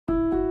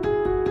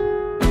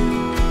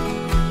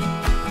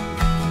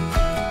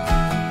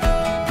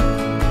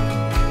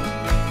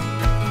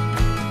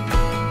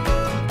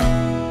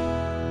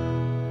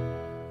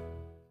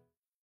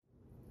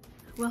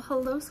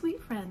Well, hello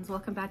sweet friends,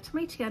 welcome back to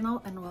my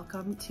channel and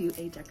welcome to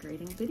a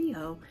decorating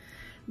video.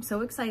 I'm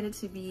so excited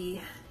to be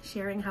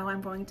sharing how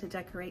I'm going to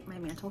decorate my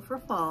mantle for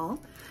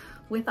fall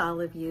with all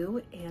of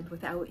you and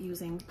without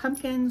using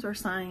pumpkins or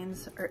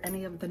signs or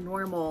any of the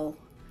normal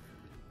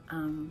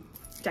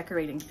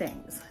decorating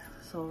things.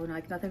 So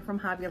like nothing from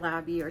Hobby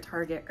Lobby or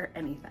Target or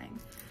anything.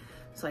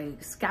 So I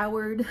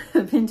scoured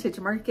vintage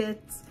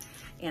markets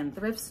and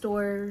thrift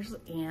stores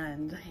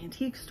and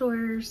antique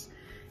stores.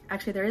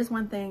 Actually, there is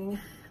one thing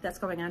that's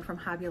going on from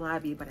Hobby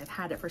Lobby, but I've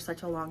had it for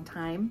such a long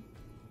time.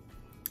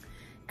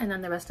 And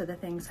then the rest of the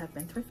things have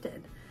been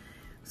thrifted.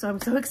 So I'm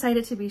so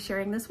excited to be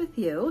sharing this with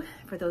you.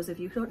 For those of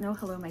you who don't know,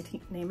 hello, my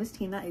name is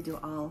Tina. I do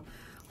all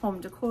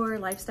home decor,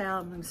 lifestyle.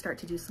 I'm going to start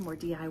to do some more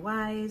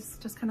DIYs,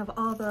 just kind of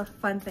all the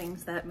fun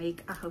things that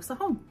make a house a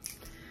home.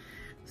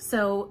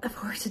 So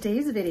for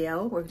today's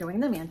video, we're doing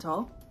the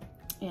mantle,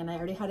 and I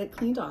already had it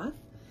cleaned off,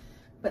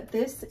 but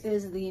this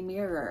is the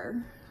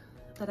mirror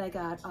that I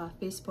got off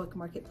Facebook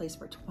Marketplace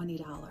for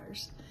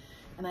 $20.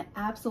 And I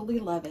absolutely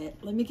love it.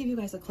 Let me give you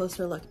guys a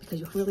closer look because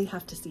you really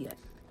have to see it.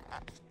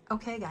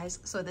 Okay guys,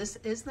 so this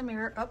is the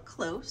mirror up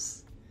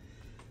close.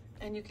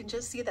 And you can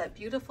just see that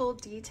beautiful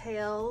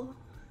detail,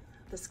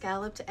 the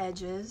scalloped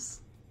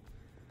edges,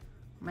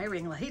 my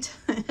ring light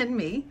and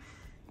me.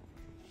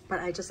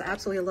 But I just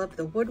absolutely love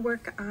the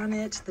woodwork on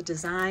it, the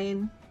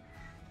design,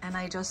 and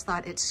I just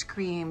thought it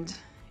screamed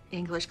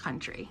English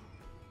country.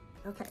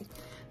 Okay,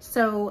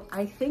 so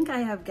I think I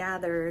have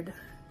gathered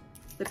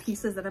the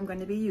pieces that I'm going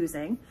to be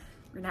using.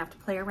 We're gonna have to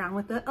play around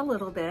with it a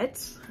little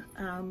bit,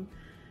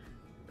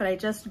 but I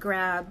just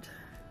grabbed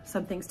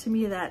some things to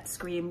me that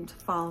screamed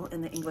fall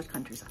in the English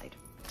countryside.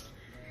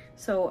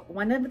 So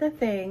one of the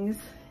things,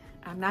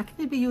 I'm not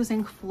going to be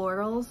using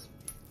florals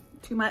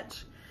too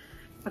much,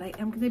 but I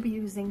am going to be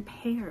using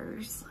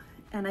pears.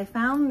 And I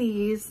found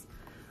these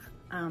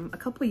a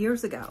couple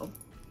years ago.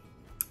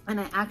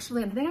 And I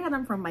think I got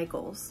them from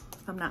Michael's,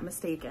 if I'm not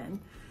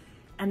mistaken.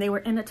 And they were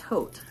in a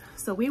tote.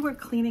 So we were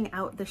cleaning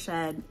out the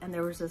shed and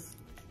there was this,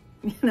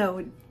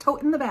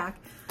 tote in the back.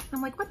 And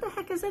I'm like, what the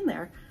heck is in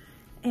there?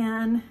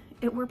 And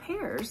it were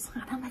pears.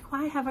 And I'm like,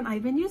 why haven't I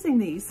been using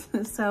these?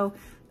 So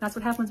that's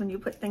what happens when you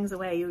put things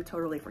away, you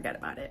totally forget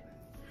about it.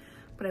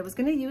 But I was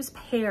gonna use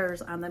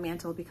pears on the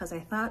mantle because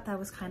I thought that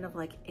was kind of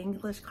like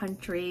English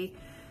country,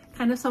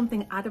 kind of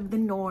something out of the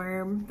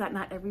norm that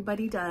not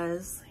everybody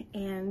does.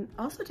 And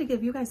also to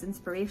give you guys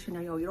inspiration,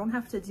 you don't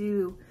have to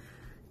do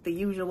the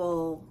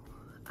usual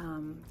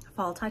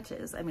fall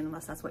touches. I mean,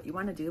 unless that's what you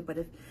want to do, but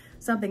if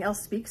something else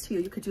speaks to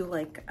you, you could do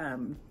like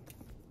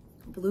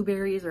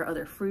blueberries or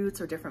other fruits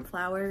or different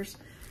flowers.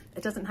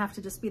 It doesn't have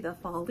to just be the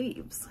fall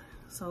leaves.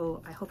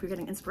 So I hope you're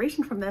getting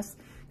inspiration from this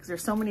because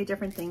there's so many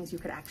different things you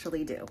could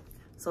actually do.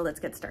 So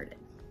let's get started.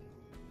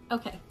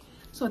 Okay.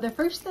 So the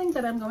first thing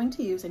that I'm going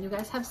to use, and you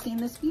guys have seen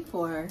this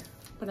before,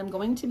 but I'm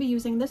going to be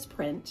using this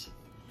print.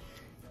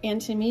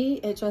 And to me,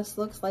 it just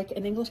looks like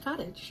an English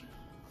cottage.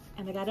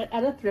 And I got it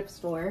at a thrift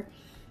store.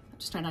 I'm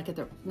just trying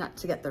not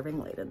to get the ring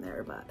light in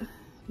there, but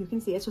you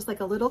can see it's just like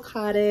a little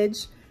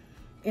cottage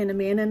and a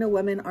man and a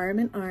woman arm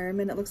in arm,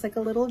 and it looks like a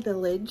little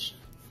village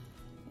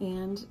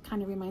and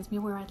kind of reminds me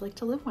of where I'd like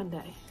to live one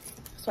day.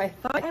 So I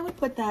thought I would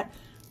put that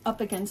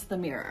up against the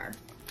mirror.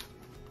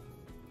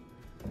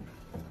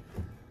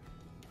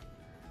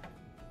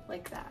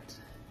 Like that.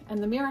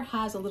 And the mirror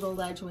has a little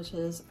ledge, which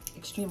is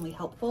extremely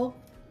helpful.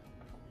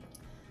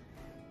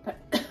 But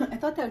I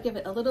thought that would give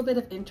it a little bit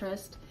of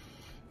interest.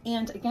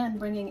 And again,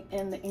 bringing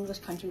in the English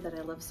country that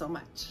I love so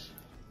much.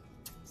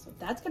 So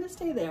that's gonna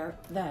stay there.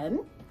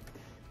 Then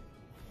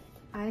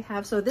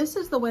so this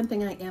is the one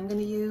thing I am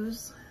gonna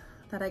use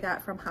that I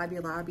got from Hobby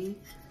Lobby.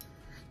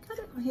 Got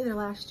it either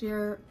last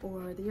year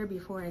or the year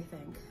before, I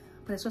think.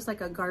 But it's just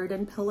like a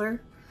garden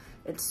pillar.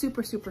 It's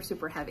super, super,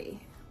 super heavy.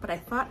 But I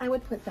thought I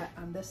would put that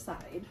on this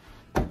side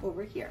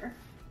over here.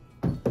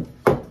 Like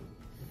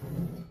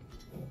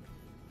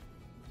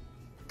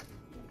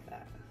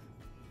that.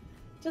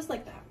 Just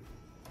like that.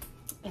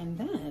 And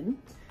then,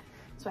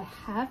 so I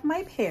have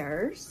my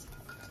pears.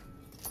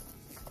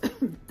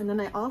 And then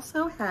I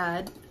also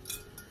had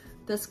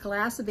this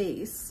glass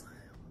vase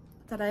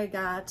that I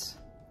got,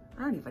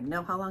 I don't even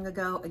know how long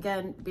ago,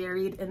 again,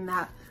 buried in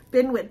that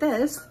bin with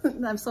this.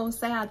 I'm so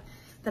sad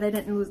that I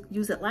didn't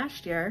use it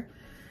last year.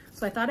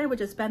 So I thought I would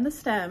just bend the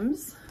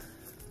stems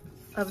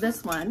of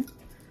this one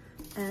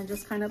and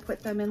just kind of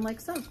put them in like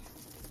so.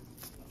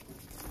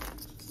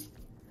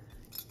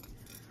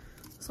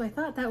 So I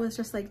thought that was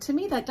just like, to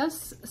me, that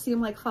does seem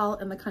like fall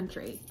in the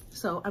country.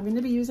 So I'm going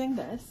to be using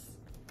this.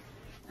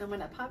 I'm going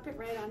to pop it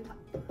right on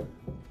top.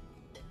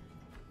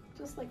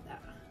 Just like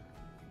that.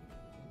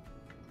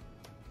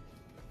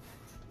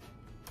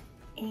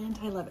 And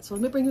I love it. So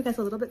let me bring you guys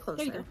a little bit closer.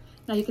 There you go.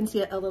 Now you can see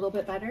it a little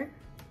bit better.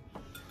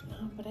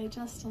 But I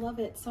just love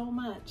it so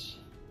much.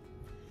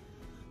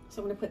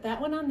 So I'm gonna put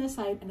that one on this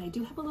side, and I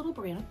do have a little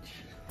branch.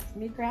 Let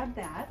me grab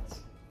that.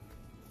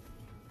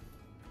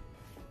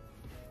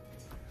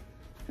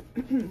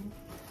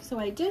 So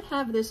I did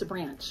have this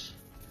branch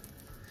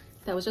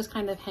that was just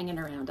kind of hanging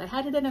around. I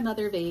had it in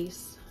another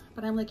vase,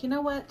 but I'm like, you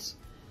know what?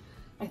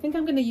 I think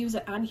I'm gonna use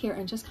it on here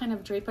and just kind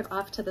of drape it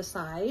off to the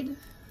side,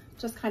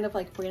 just kind of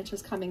like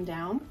branches coming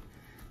down.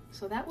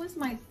 So that was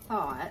my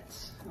thought.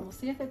 And we'll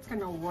see if it's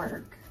gonna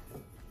work.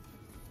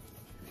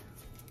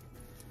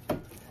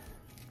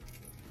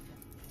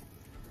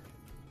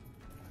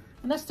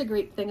 And that's the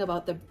great thing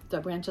about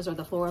the branches or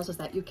the florals, is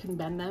that you can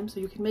bend them,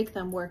 so you can make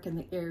them work in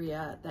the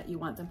area that you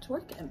want them to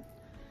work in.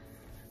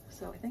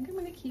 So I think I'm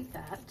gonna keep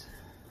that.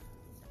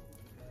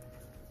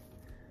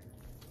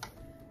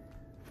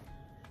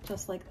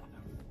 Just like that.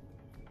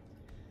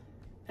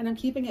 And I'm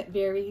keeping it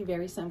very,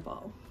 very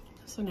simple.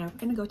 So now we're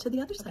gonna go to the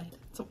other side.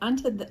 So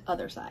onto the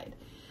other side.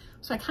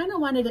 So I kind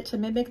of wanted it to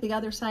mimic the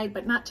other side,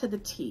 but not to the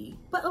T,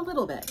 but a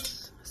little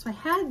bit. So I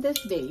had this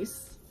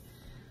vase.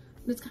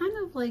 It's kind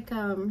of like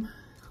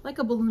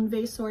a balloon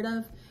vase sort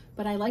of,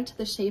 but I liked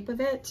the shape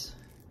of it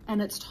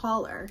and it's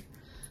taller.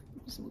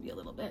 Just move you a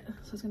little bit.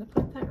 So I was gonna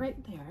put that right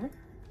there.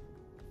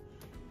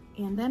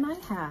 And then I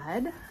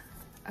had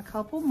a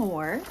couple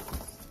more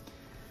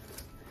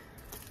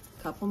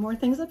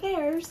things of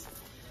pears.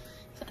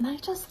 And I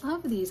just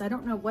love these. I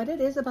don't know what it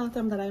is about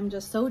them that I'm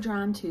just so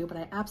drawn to, but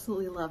I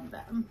absolutely love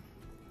them.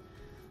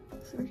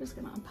 So we're just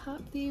gonna pop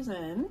these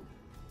in.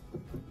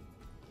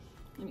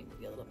 Let me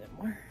move you a little bit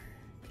more.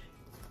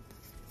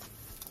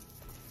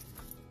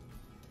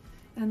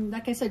 And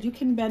like I said, you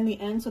can bend the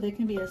ends so they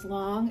can be as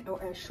long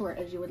or as short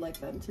as you would like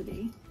them to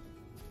be.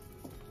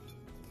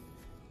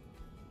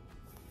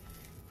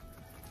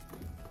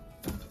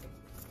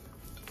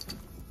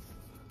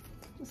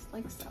 Just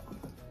like so.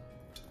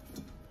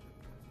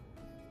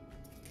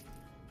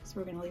 So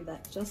we're gonna leave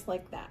that just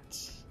like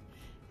that.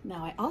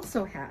 Now I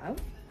also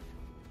have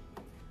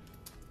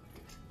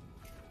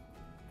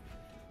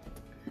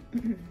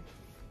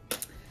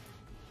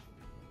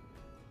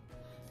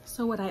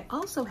so what I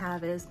also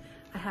have is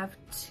I have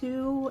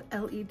 2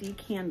 LED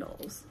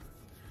candles.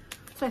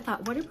 So I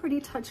thought, what a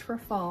pretty touch for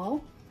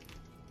fall.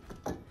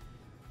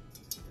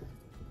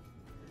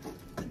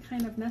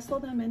 Kind of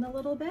nestle them in a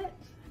little bit.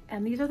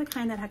 And these are the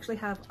kind that actually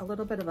have a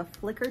little bit of a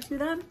flicker to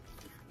them.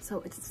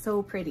 So it's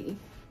so pretty.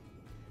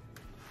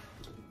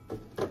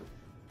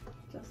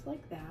 Just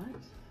like that.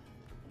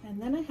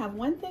 And then I have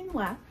one thing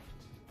left.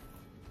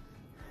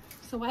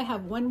 So I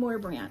have one more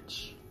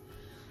branch.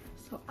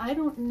 So I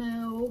don't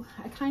know,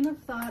 I kind of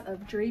thought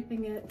of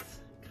draping it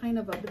kind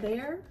of up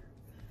there,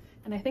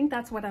 and I think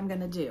that's what I'm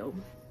gonna do.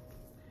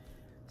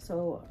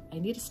 So I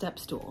need a step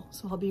stool,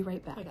 so I'll be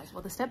right back. Okay, guys,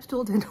 well, the step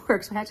stool didn't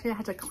work, so I actually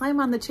had to climb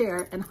on the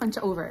chair and hunch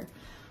over,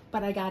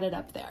 but I got it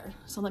up there.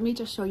 So let me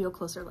just show you a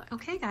closer look.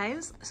 Okay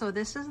guys, so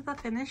this is the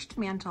finished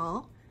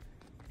mantle.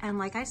 And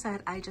like I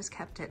said, I just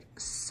kept it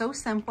so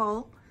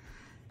simple,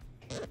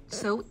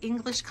 so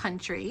English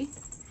country.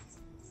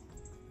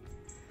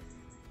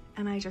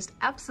 And I just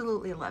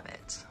absolutely love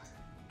it.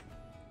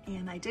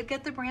 And I did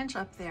get the branch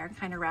up there,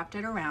 kind of wrapped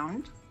it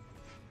around.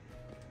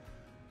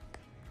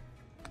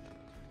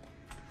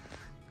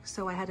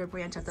 So I had a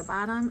branch at the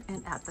bottom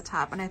and at the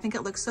top. And I think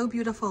it looks so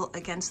beautiful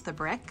against the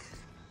brick.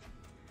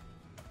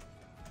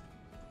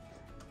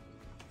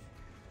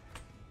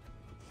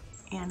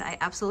 And I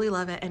absolutely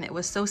love it. And it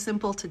was so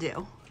simple to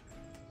do.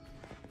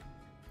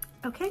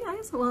 Okay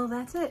guys, well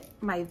that's it.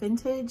 My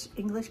vintage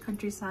English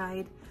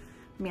countryside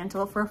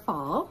mantle for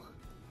fall.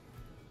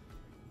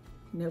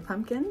 No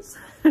pumpkins,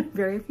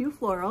 very few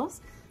florals,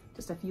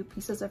 just a few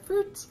pieces of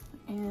fruit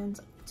and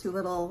 2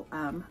 little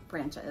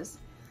branches,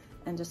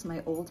 and just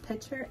my old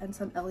picture and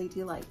some LED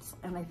lights.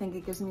 And I think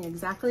it gives me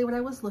exactly what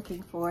I was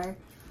looking for,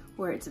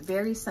 where it's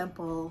very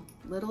simple,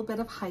 little bit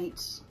of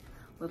height,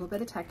 little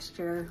bit of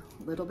texture,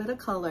 little bit of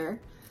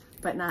color,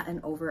 but not an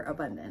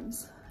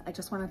overabundance. I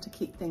just wanted to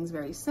keep things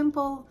very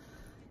simple,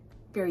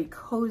 very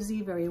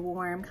cozy, very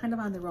warm, kind of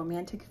on the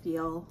romantic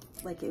feel,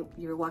 like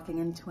you're walking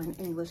into an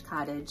English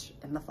cottage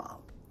in the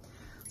fall.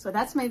 So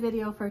that's my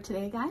video for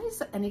today,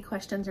 guys. Any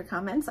questions or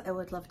comments, I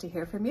would love to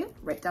hear from you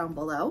right down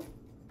below.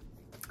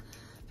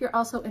 If you're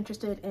also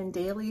interested in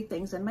daily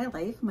things in my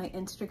life, my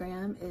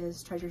Instagram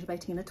is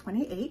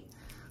treasuresbytina28.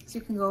 So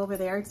you can go over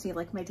there and see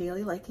like my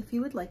daily like if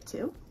you would like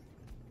to.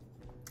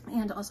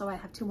 And also I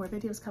have 2 more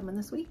videos coming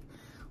this week.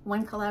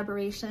 One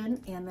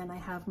collaboration, and then I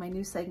have my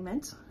new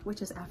segment,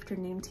 which is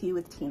Afternoon Tea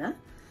with Tina.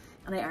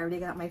 And I already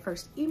got my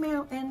first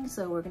email in,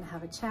 so we're gonna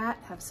have a chat,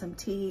 have some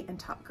tea, and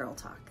talk girl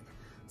talk.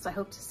 So I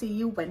hope to see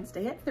you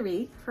Wednesday at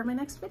 3 for my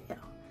next video.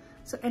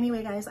 So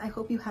anyway, guys, I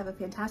hope you have a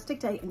fantastic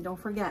day, and don't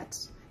forget,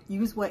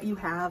 use what you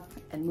have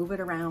and move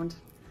it around,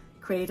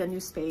 create a new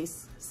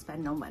space,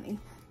 spend no money.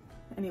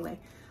 Anyway,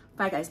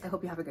 bye guys, I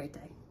hope you have a great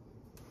day.